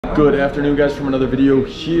Good afternoon, guys, from another video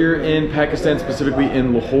here in Pakistan, specifically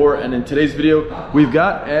in Lahore. And in today's video, we've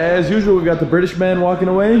got, as usual, we've got the British man walking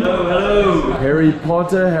away. Hello, hello. Harry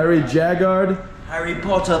Potter, Harry Jaggard. Harry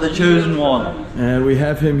Potter, the chosen one. And we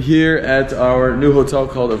have him here at our new hotel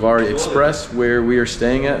called Avari Express, where we are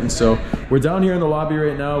staying at. And so we're down here in the lobby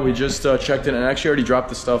right now. We just checked in and actually already dropped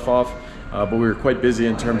the stuff off. But we were quite busy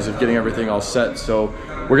in terms of getting everything all set. So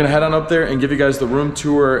we're gonna head on up there and give you guys the room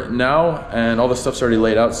tour now. And all the stuff's already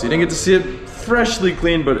laid out, so you didn't get to see it freshly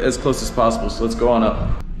clean, but as close as possible. So let's go on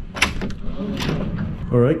up.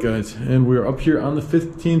 All right, guys, and we're up here on the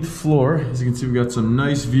 15th floor. As you can see, we've got some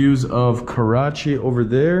nice views of Karachi over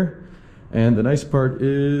there. And the nice part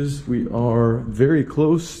is we are very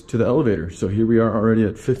close to the elevator. So here we are already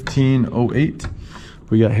at 1508.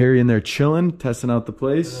 We got Harry in there chilling, testing out the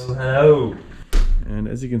place. Hello. And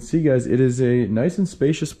as you can see, guys, it is a nice and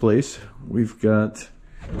spacious place. We've got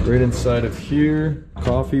right inside of here,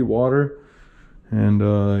 coffee, water, and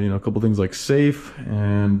you know, a couple things like safe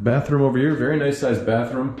and bathroom over here. Very nice sized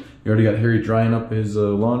bathroom. You already got Harry drying up his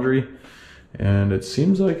laundry. And it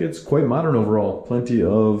seems like it's quite modern overall. Plenty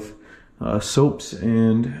of soaps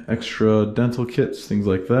and extra dental kits, things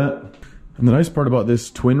like that. And the nice part about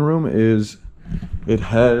this twin room is it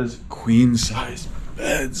has queen size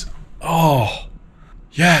beds. Oh,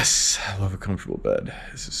 yes. I love a comfortable bed.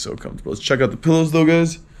 This is so comfortable. Let's check out the pillows though,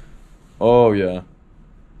 guys. Oh yeah.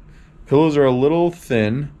 Pillows are a little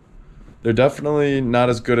thin. They're definitely not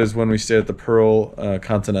as good as when we stayed at the Pearl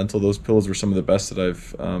Continental. Those pillows were some of the best that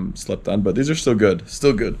I've slept on, but these are still good.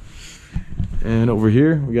 Still good. And over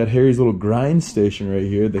here, we got Harry's little grind station right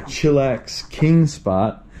here, the Chillax King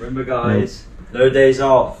spot. Remember, guys, no days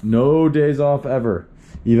off. No days off ever,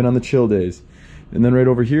 even on the chill days. And then right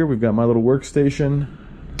over here, we've got my little workstation,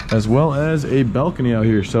 as well as a balcony out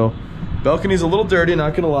here. So, balcony's a little dirty,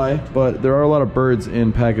 not gonna lie, but there are a lot of birds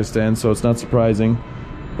in Pakistan, so it's not surprising.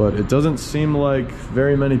 But it doesn't seem like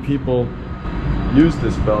very many people use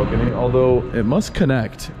this balcony, although it must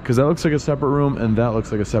connect, because that looks like a separate room, and that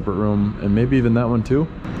looks like a separate room, and maybe even that one too,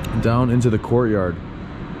 down into the courtyard.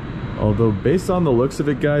 Although, based on the looks of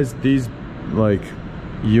it, guys, these like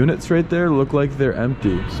units right there look like they're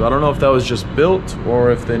empty. So I don't know if that was just built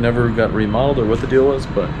or if they never got remodeled or what the deal was,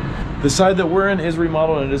 but the side that we're in is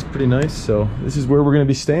remodeled and it is pretty nice. So this is where we're going to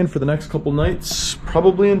be staying for the next couple nights,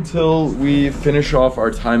 probably until we finish off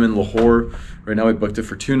our time in Lahore. Right now we booked it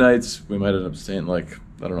for 2 nights. We might end up staying like,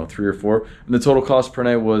 I don't know, 3 or 4. And the total cost per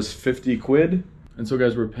night was 50 quid. And so,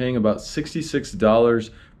 guys, we're paying about $66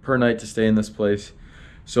 per night to stay in this place.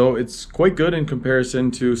 So it's quite good in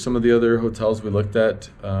comparison to some of the other hotels we looked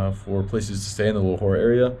at for places to stay in the Lahore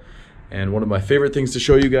area. And one of my favorite things to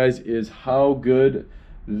show you guys is how good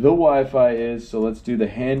the Wi-Fi is. So let's do the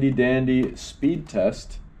handy dandy speed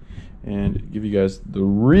test and give you guys the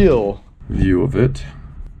real view of it.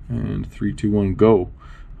 And 3, 2, 1, go.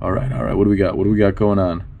 All right, what do we got? What do we got going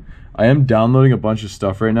on? I am downloading a bunch of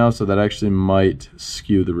stuff right now, so that actually might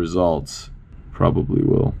skew the results. Probably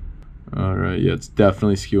will. All right, yeah, it's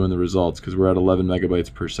definitely skewing the results because we're at 11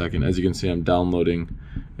 megabytes per second. As you can see, I'm downloading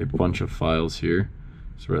a bunch of files here.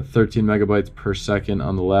 So we're at 13 megabytes per second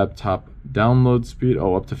on the laptop download speed.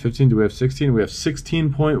 Oh, up to 15. Do we have 16? We have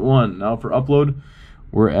 16.1. Now for upload,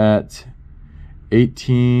 we're at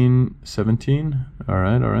 18, 17. All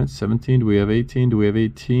right, 17. Do we have 18? Do we have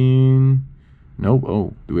 18? Nope.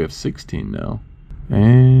 Oh, do we have 16 now?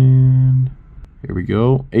 And here we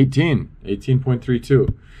go.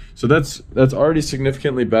 18.32. So that's already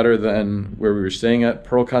significantly better than where we were staying at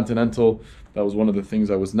Pearl Continental. That was one of the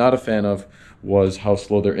things I was not a fan of, was how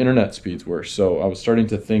slow their internet speeds were. So I was starting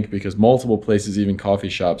to think, because multiple places, even coffee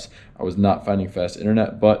shops, I was not finding fast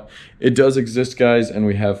internet, but it does exist, guys, and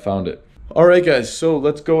we have found it. All right, guys, so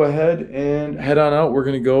let's go ahead and head on out. We're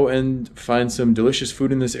gonna go and find some delicious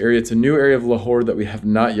food in this area. It's a new area of Lahore that we have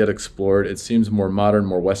not yet explored. It seems more modern,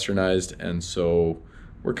 more westernized, and so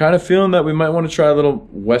we're kind of feeling that we might want to try a little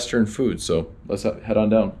Western food. So let's head on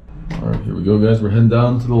down. All right, here we go, guys. We're heading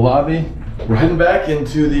down to the lobby. We're heading back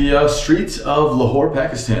into the streets of Lahore,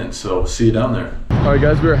 Pakistan. So see you down there. All right,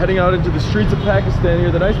 guys, we're heading out into the streets of Pakistan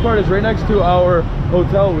here. The nice part is right next to our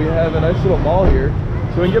hotel, we have a nice little mall here.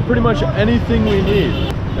 So we can get pretty much anything we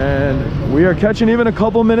need. And we are catching even a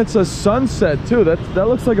couple minutes of sunset too. That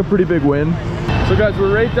looks like a pretty big win. So guys,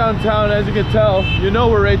 we're right downtown. As you can tell, you know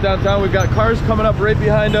we're right downtown. We've got cars coming up right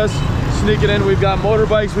behind us, sneaking in. We've got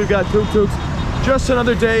motorbikes, we've got tuk-tuks. Just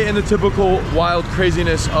another day in the typical wild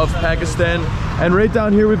craziness of Pakistan. And right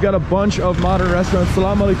down here, we've got a bunch of modern restaurants.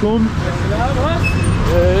 Salam alaikum.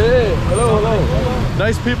 Hey, hello.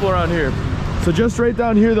 Nice people around here. So just right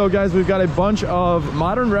down here though, guys, we've got a bunch of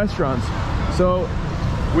modern restaurants. So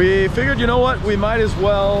we figured, you know what, we might as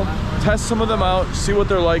well test some of them out, see what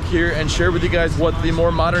they're like here, and share with you guys what the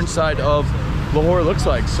more modern side of Lahore looks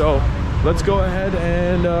like. So let's go ahead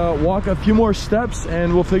and walk a few more steps,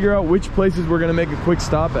 and we'll figure out which places we're gonna make a quick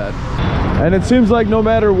stop at. And it seems like no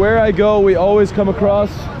matter where I go, we always come across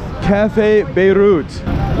Cafe Beirut.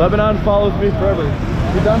 Lebanon follows me forever.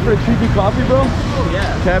 You down for a cheeky coffee, bro? Oh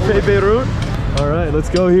yeah. Cafe Beirut. All right, let's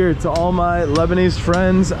go here. To all my Lebanese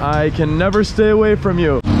friends, I can never stay away from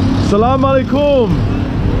you. Salam alaikum.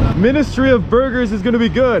 Ministry of Burgers is gonna be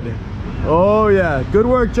good. Oh yeah, good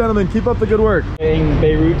work, gentlemen. Keep up the good work. In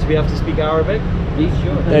Beirut, we have to speak Arabic.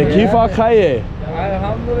 Kifa khaye?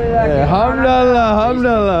 Alhamdulillah. Alhamdulillah,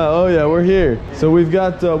 alhamdulillah. Oh yeah, we're here. So we've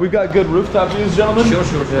got good rooftop views, gentlemen.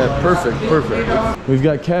 Sure. Yeah, perfect. We've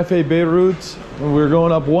got Cafe Beirut. We're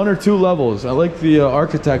going up 1 or 2 levels. I like the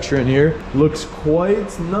architecture in here. Looks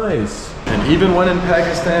quite nice. And even when in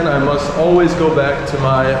Pakistan, I must always go back to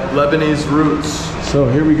my Lebanese roots. So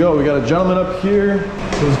here we go. We got a gentleman up here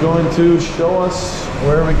who's going to show us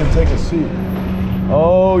where we can take a seat.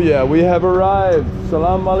 Oh yeah, we have arrived.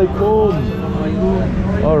 Salam alaikum.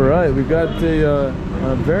 All right, we've got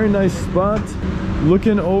a very nice spot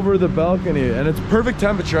looking over the balcony, and it's perfect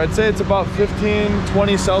temperature. I'd say it's about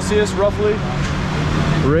 15-20 Celsius roughly,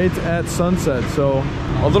 right at sunset. So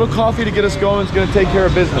a little coffee to get us going is going to take care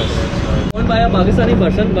of business. Owned by a Pakistani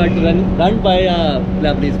person, but run by a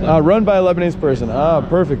Lebanese person. Run by a Lebanese person.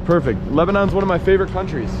 Perfect. Lebanon's one of my favorite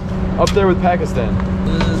countries, up there with Pakistan.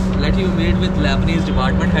 Let you made with Lebanese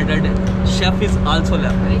department headed. Chef is also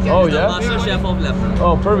Lebanese. Oh He's yeah? the master chef of Lebanon.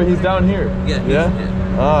 Oh perfect, he's down here.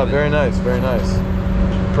 Yeah. Very nice.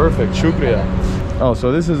 Perfect, shukriya. Oh,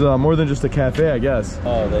 so this is more than just a cafe, I guess.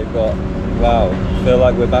 Oh, they've got, wow, I feel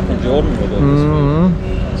like we're back in Jordan with all this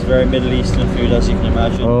food. It's very Middle Eastern food, as you can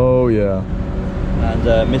imagine. Oh yeah. And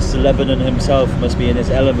Mr. Lebanon himself must be in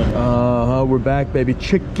his element. We're back, baby.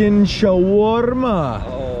 Chicken shawarma.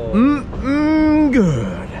 Oh.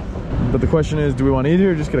 Good. But the question is, do we want to eat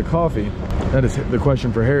here or just get a coffee? That is the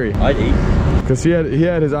question for Harry. I'd eat. Because he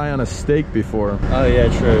had his eye on a steak before. Oh yeah,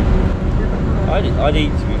 true. I'd eat,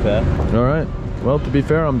 to be fair. All right. Well, to be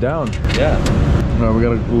fair, I'm down. Yeah. All right, we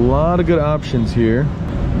got a lot of good options here.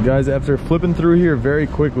 Guys, after flipping through here very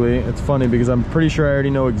quickly, it's funny because I'm pretty sure I already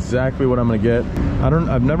know exactly what I'm gonna get.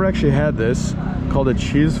 I've never actually had this, called a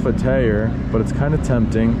cheese fatayr, but it's kind of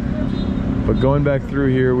tempting. But going back through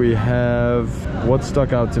here, we have what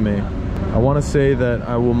stuck out to me. I want to say that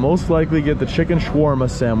I will most likely get the chicken shawarma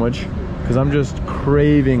sandwich because I'm just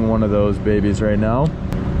craving one of those babies right now.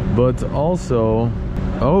 But also,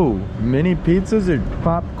 oh, mini pizzas or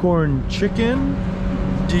popcorn chicken.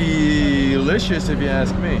 Delicious if you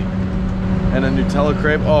ask me. And a Nutella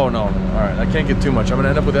crepe. Oh no, all right, I can't get too much. I'm gonna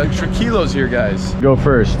end up with extra kilos here, guys. Go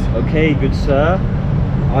first. Okay, good sir.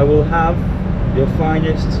 I will have your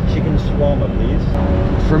finest chicken shawarma, please.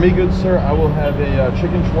 For me, good sir, I will have a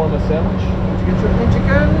chicken shawarma sandwich.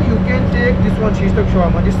 Chicken, you can take this one cheese stuck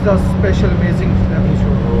shawarma. This is a special, amazing Lebanese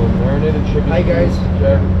shawarma. Oh, marinated chicken. Hi, guys.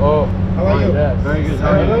 Oh, How are you? Yes. Very good.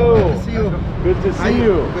 Hello. Good to see you. Good to see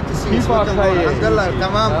you. Good to see you. Kifa khaye? Alhamdulillah,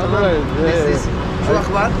 tamam. This is شو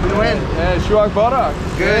أخبار؟ من وين؟ شو أخبارك?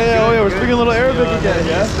 Good. Oh yeah, we're good. speaking a little Arabic again,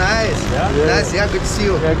 yeah? It's nice. Yeah. Nice. Yeah, good to see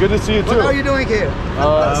you. Yeah, good to see you too. What are you doing here?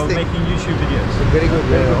 I'm Fantastic. making YouTube videos. Very good.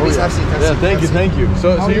 Very good. Please have a seat. Yeah, thank you.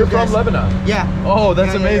 So How are you're you from guys? Lebanon? Yeah. Oh,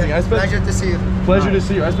 that's Yeah, amazing. yeah. I spent Pleasure to see you. pleasure to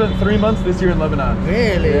see you. I spent 3 months this year in Lebanon.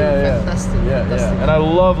 Really? Yeah. Fantastic. Yeah. And I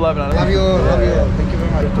love Lebanon. Love you. Love you. Thank you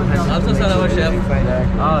very much. Also, sir, our chef.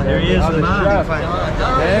 Ah, here he is, Oh, the the man. chef.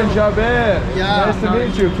 Dan Jaber. Yeah. Nice to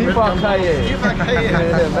meet you. Kifa khaye? كيفك خير؟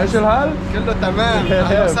 ماشي الحال؟ كله تمام.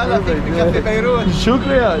 أهلا وسهلا فيك بكافي بيروت.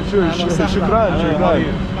 شكرا.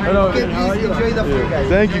 Okay, please enjoy the food, guys.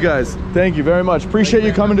 Thank you guys. Thank you very much. Appreciate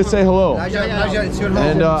you coming to say hello. Pleasure. It's your home.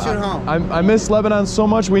 And It's your home. I miss Lebanon so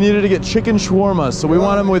much. We needed to get chicken shawarma, so we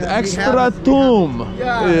want them with yeah, we extra have it. toom.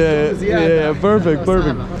 Yeah, perfect.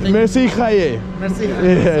 Merci khaye. Merci.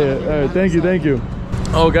 Yeah. All right, thank you.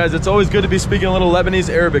 Oh guys, it's always good to be speaking a little Lebanese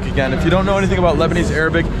Arabic again. If you don't know anything about Lebanese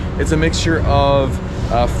Arabic, it's a mixture of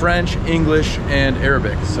French, English, and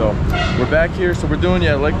Arabic. So we're back here. So we're doing,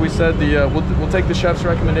 like we said, we'll take the chef's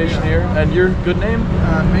recommendation here. And your good name?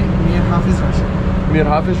 Mir Hafiz Rashid. Mir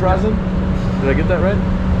Hafiz Razan? Did I get that right?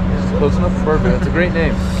 Close enough? Perfect. That's a great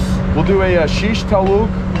name. We'll do a shish taluk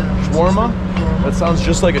shawarma. That sounds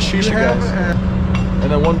just like a shisha, guys. And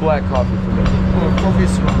then one black coffee for me. Coffee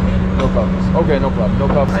is wrong. No coffees. Okay, no problem. No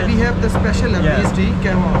coffee. We have the special Lebanese tea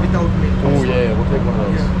without milk. Oh yeah, we'll take one of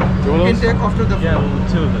those. Yeah. Two of You can those? take after the Yeah, food.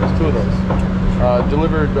 two of those. Two of those.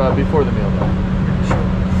 Delivered before the meal though.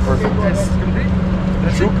 Perfect. That's complete.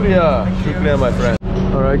 That's it. Shukriya, my friend.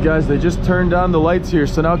 All right, guys, they just turned on the lights here.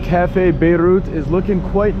 So now Cafe Beirut is looking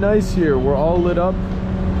quite nice here. We're all lit up.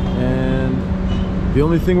 And the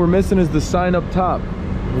only thing we're missing is the sign up top.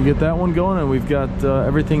 We get that one going and we've got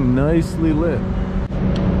everything nicely lit.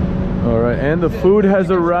 All right, and the food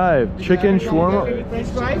has arrived. Chicken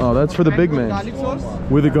shawarma. Oh, that's for the big man.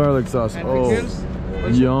 With the garlic sauce. Oh,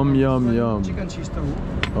 yum, yum, yum.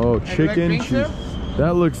 Oh, chicken cheese.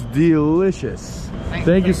 That looks delicious.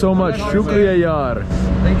 Thank you so much. Shukriya yar.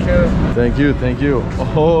 Thank you. Thank you, thank you.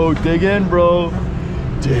 Oh, dig in, bro.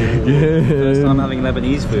 Dig in. First time having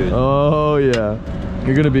Lebanese food. Oh, yeah.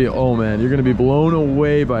 You're gonna be, oh man, you're gonna be blown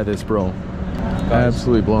away by this, bro.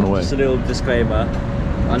 Absolutely blown away. Just a little disclaimer.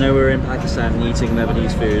 I know we're in Pakistan eating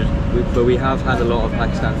Lebanese food, but we have had a lot of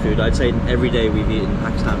Pakistan food. I'd say every day we've eaten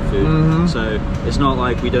Pakistan food. So it's not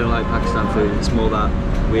like we don't like Pakistan food. It's more that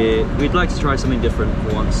we'd like to try something different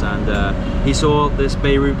for once. And he saw this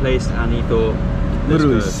Beirut place and he thought,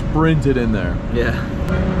 literally sprinted in there. Yeah.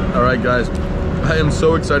 All right, guys. I am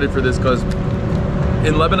so excited for this because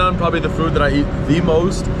in Lebanon, probably the food that I eat the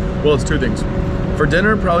most, well, it's two things. For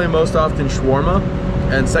dinner, probably most often shawarma,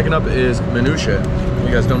 and second up is minusha.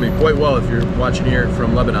 You guys know me quite well if you're watching here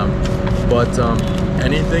from Lebanon. But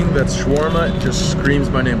anything that's shawarma just screams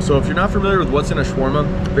my name. So if you're not familiar with what's in a shawarma,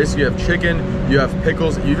 basically you have chicken, you have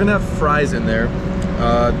pickles, you even have fries in there.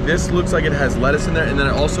 This looks like it has lettuce in there, and then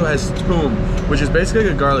it also has toom, which is basically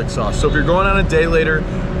like a garlic sauce. So if you're going on a date later,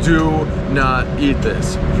 do not eat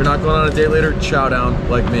this. If you're not going on a date later, chow down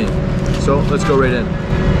like me. So let's go right in.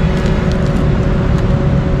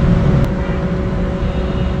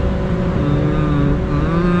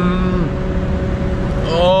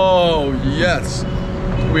 Oh, yes.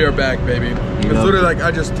 We are back, baby. It's literally like I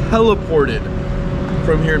just teleported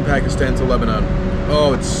from here in Pakistan to Lebanon.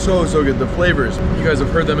 Oh, it's so, so good. The flavors, you guys have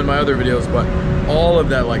heard them in my other videos, but all of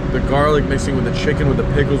that, like the garlic mixing with the chicken, with the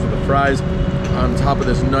pickles, with the fries, on top of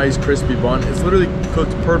this nice crispy bun. It's literally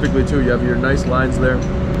cooked perfectly too. You have your nice lines there.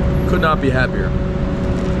 Could not be happier.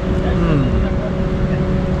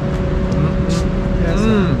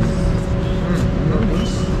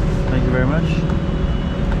 Thank you very much.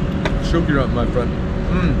 Shukriya, my friend.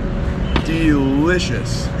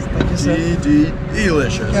 Delicious. Thank you, sir.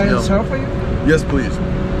 Delicious. Can I serve for you? Yes, please.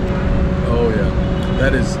 Oh yeah,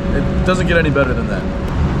 that is. It doesn't get any better than that.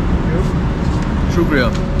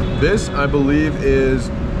 Shukriya. This, I believe,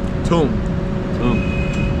 is toom. Toom.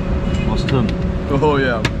 What's toom? Oh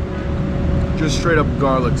yeah. Just straight up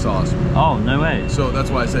garlic sauce. Oh, no way. So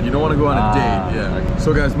that's why I said you don't want to go on a date. Yeah. Okay.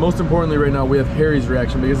 So guys, most importantly right now we have Harry's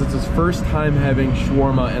reaction because it's his first time having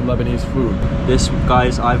shawarma and Lebanese food. This,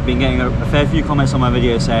 guys, I've been getting a fair few comments on my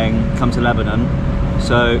video saying come to Lebanon.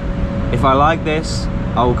 So if I like this,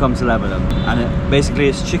 I will come to Lebanon. And basically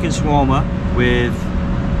it's chicken shawarma with,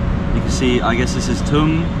 you can see, I guess this is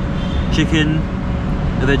toom, chicken.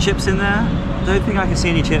 Are there chips in there? I don't think I can see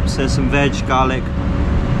any chips. There's some veg, garlic.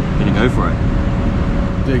 I'm gonna go for it.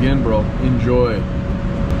 Dig in, bro. Enjoy.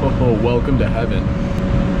 Oh, welcome to heaven.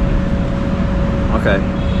 Okay.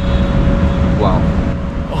 Wow.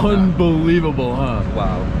 Unbelievable, huh?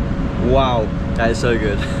 Wow. Wow. That is so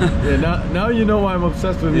good. Yeah, now you know why I'm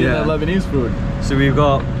obsessed with eating that Lebanese food. So we've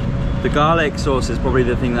got the garlic sauce is probably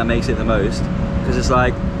the thing that makes it the most, because it's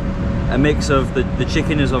like a mix of the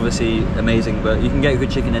chicken is obviously amazing, but you can get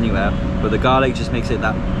good chicken anywhere, but the garlic just makes it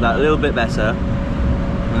that little bit better.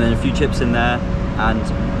 And then a few chips in there, and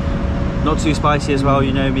not too spicy as well.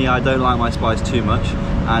 You know me, I don't like my spice too much.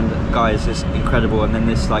 And guys, it's incredible. And then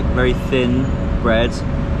this like very thin bread,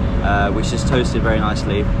 which is toasted very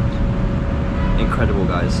nicely. Incredible,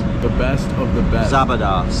 guys. The best of the best.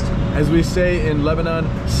 Zabadast. As we say in Lebanon,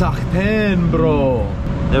 sachten, bro.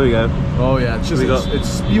 There we go. Oh yeah, it's just it's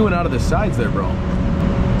spewing out of the sides there, bro.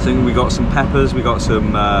 So we got some peppers, we got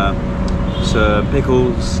some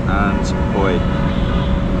pickles, and boy,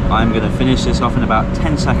 I'm gonna finish this off in about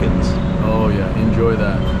 10 seconds. Oh yeah, enjoy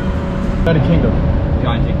that. United Kingdom.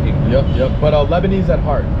 United Kingdom. Yep. But Lebanese at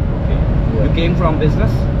heart. Okay. Yeah. You came from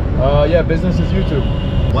business? Yeah, business is YouTube.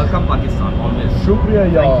 Welcome Pakistan, always.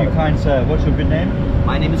 Shukriya, ya. Thank you, kind sir. What's your good name?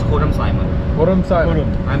 My name is Khurram Simon. Khurram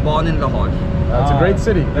Simon. I'm born in Lahore. It's a great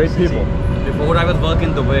city, great people. Before I was working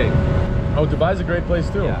in Dubai. Oh, Dubai's a great place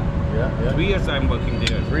too. Yeah. 3 years I'm working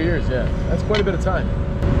there. 3 years, yeah. That's quite a bit of time.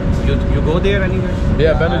 You go there anywhere?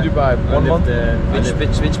 Yeah, I've been to Dubai. 1 month.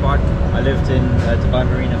 Which part? I lived in Dubai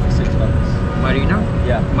Marina for 6 months. Marina?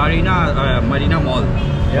 Yeah. Marina Mall.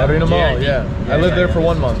 Yeah. Marina Mall, yeah. I lived there for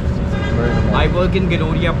 1 month. I work in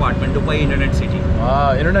Gloria apartment, Dubai Internet City.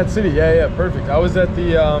 Ah, Internet City, yeah, perfect. I was at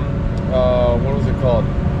the, what was it called?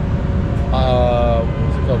 What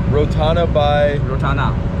was it it called? Rotana by...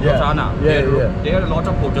 Rotana. Yeah. Rotana. Yeah, There are a lot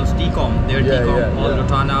of hotels. Tcom. There are Tcom, all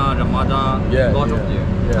Rotana, Ramada. Lot of there.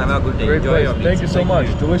 Have a good day. Great Enjoy place. your meals. Thank you so much.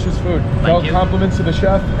 Delicious food. Tell you. compliments to the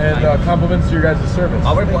chef and compliments to your guys' service.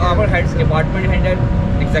 Our heads, department head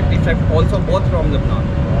and executive chef also both from Lebanon.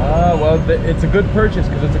 Ah, well, it's a good purchase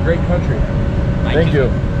because it's a great country. Thank you.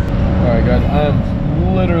 All right, guys,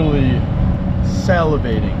 I'm literally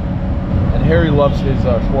salivating, and Harry loves his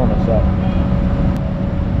shawarma. So,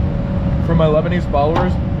 for my Lebanese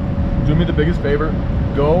followers, do me the biggest favor.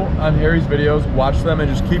 Go on Harry's videos, watch them, and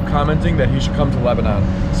just keep commenting that he should come to Lebanon.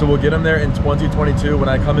 So we'll get him there in 2022 when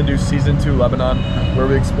I come and do season 2 Lebanon, where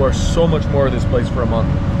we explore so much more of this place for a month.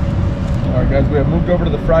 All right, guys, we have moved over to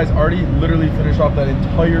the fries. Already literally finished off that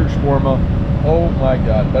entire shawarma. Oh my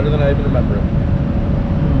God, better than I even remember it.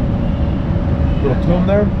 Little tune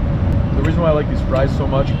there. The reason why I like these fries so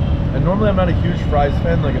much, and normally I'm not a huge fries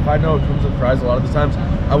fan. Like if I know it comes with fries, a lot of the times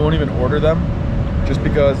I won't even order them, just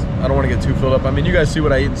because I don't want to get too filled up. I mean, you guys see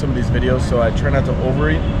what I eat in some of these videos, so I try not to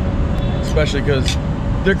overeat, especially because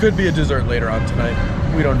there could be a dessert later on tonight.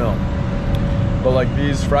 We don't know. But like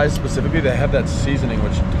these fries specifically, they have that seasoning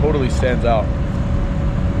which totally stands out.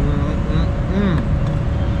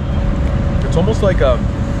 It's almost like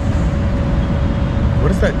what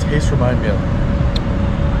does that taste remind me of?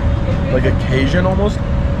 Like a Cajun almost?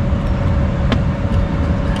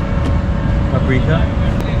 Paprika?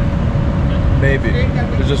 Maybe.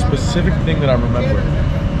 There's a specific thing that I'm remembering.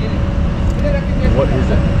 What is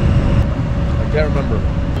it? I can't remember.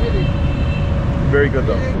 Very good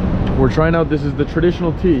though. We're trying out, this is the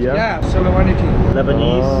traditional tea, yeah? Yeah, Lebanese tea.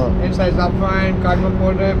 Lebanese. Inside saffron, cardamom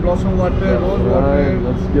powder, blossom water, rose water.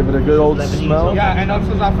 Let's give it a good old Lebanese smell. Yeah, and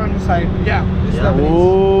also saffron inside. Yeah, this is Lebanese.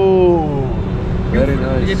 Oh, very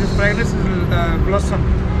nice. It is fragrance is blossom.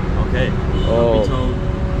 Okay. Oh.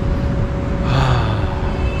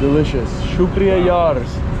 Delicious. Shukriya yars.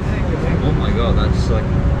 Oh my God, that's like,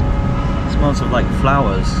 it smells of like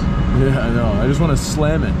flowers. Yeah, I know. I just want to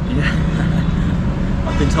slam it. Yeah.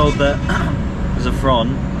 I've been told that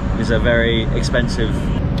saffron is a very expensive.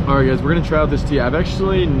 All right, guys, we're gonna try out this tea. I've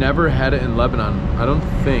actually never had it in Lebanon, I don't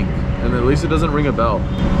think, and at least it doesn't ring a bell.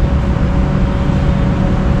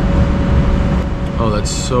 Oh, that's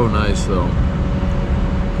so nice though.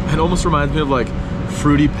 It almost reminds me of like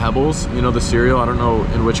Fruity Pebbles, you know, the cereal. I don't know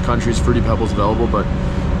in which countries Fruity Pebbles available, but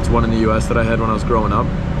it's one in the US that I had when I was growing up.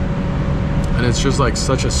 And it's just like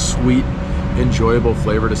such a sweet, enjoyable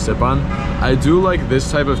flavor to sip on. I do like this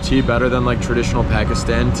type of tea better than like traditional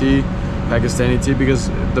Pakistani tea because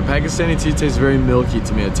the Pakistani tea tastes very milky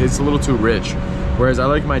to me. It tastes a little too rich. Whereas I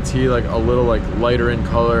like my tea like a little like lighter in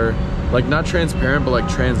color, like not transparent but like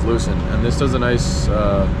translucent. And this does a nice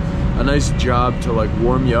job to like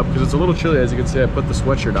warm you up because it's a little chilly. As you can see, I put the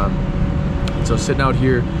sweatshirt on. And so sitting out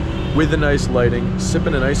here with the nice lighting,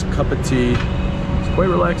 sipping a nice cup of tea, it's quite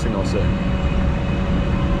relaxing, I'll say.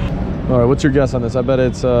 All right, what's your guess on this? I bet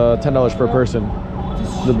it's $10 per person.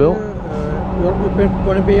 The bill? You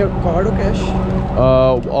want to pay a card or cash?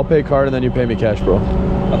 I'll pay card and then you pay me cash, bro.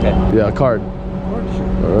 Okay. Yeah, card.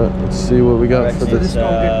 All right, let's see what we got for this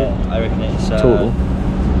I reckon it's total.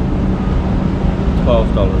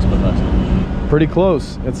 $12 per person. Pretty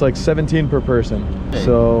close. It's like 17 per person.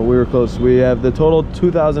 So we were close. We have the total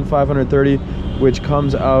 2,530, which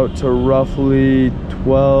comes out to roughly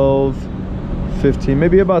 12, 15,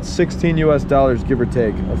 maybe about 16 US dollars, give or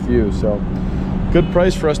take a few. So good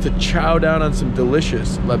price for us to chow down on some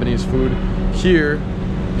delicious Lebanese food here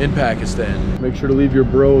in Pakistan. Make sure to leave your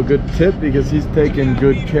bro a good tip because he's taking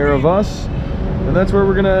good care of us. And that's where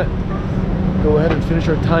we're gonna go ahead and finish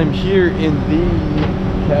our time here in the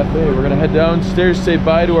cafe. We're gonna head downstairs, say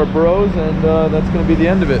bye to our bros, and that's gonna be the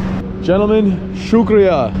end of it. Gentlemen,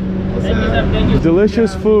 shukriya. Thank you.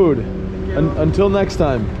 Delicious food. Until next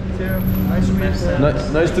time. Nice to meet you.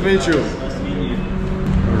 Nice to meet you.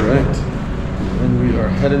 All right, and we are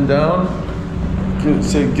heading down.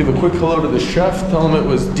 Give a quick hello to the chef. Tell him it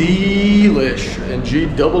was delish and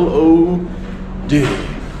G-O-O-D.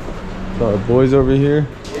 So our boys over here.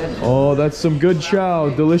 Oh, that's some good chow.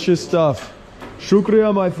 Delicious stuff.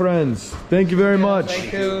 Shukriya, my friends. Thank you very much.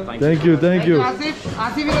 Thank you. Thank you. Thank you. Thank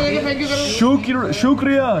you.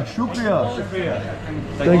 Shukriya.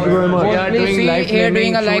 Thank you very much. We are doing live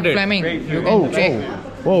doing a live flaming.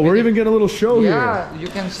 Oh, we're even getting a little show here. Yeah, you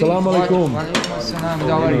can see. Salam alaikum.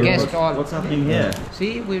 Our guest all. What's happening here?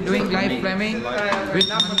 See, we're doing live flaming with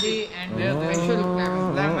mandi and actual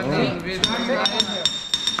flaming.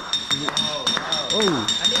 Oh.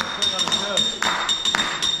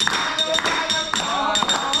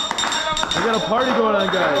 I got a party going on,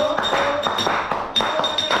 guys.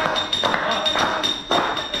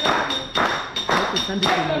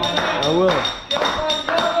 will.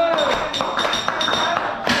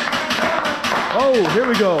 Oh, here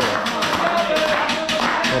we go.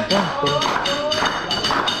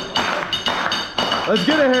 Let's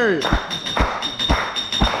get it, Harry.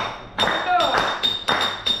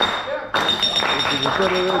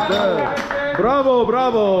 Bravo,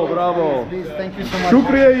 bravo, bravo. Please, thank you so much.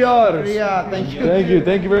 Shukriya yar. Yeah, thank you.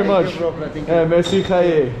 Thank you very much. Merci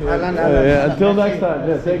Khaye. Until next time.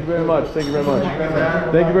 Yeah, thank you very much. Thank you very much.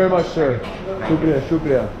 Thank you very much, sir. Shukriya,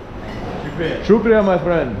 shukriya. Shukriya, my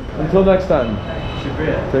friend. Until next time.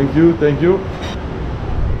 Thank you, thank you.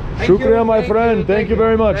 Shukriya, my friend. Thank you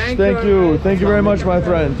very much. Thank you. Thank you very much, my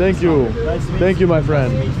friend. Thank you. Thank you, my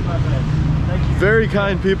friend. Very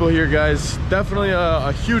kind people here, guys. Definitely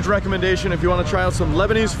a huge recommendation if you want to try out some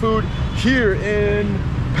Lebanese food here in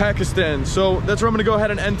Pakistan. So that's where I'm gonna go ahead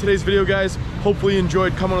and end today's video, guys. Hopefully you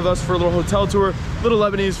enjoyed coming with us for a little hotel tour, little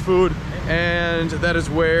Lebanese food, and that is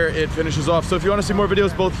where it finishes off. So if you want to see more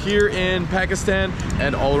videos both here in Pakistan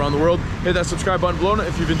and all around the world, hit that subscribe button below.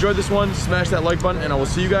 If you've enjoyed this one, smash that like button, and I will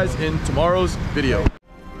see you guys in tomorrow's video.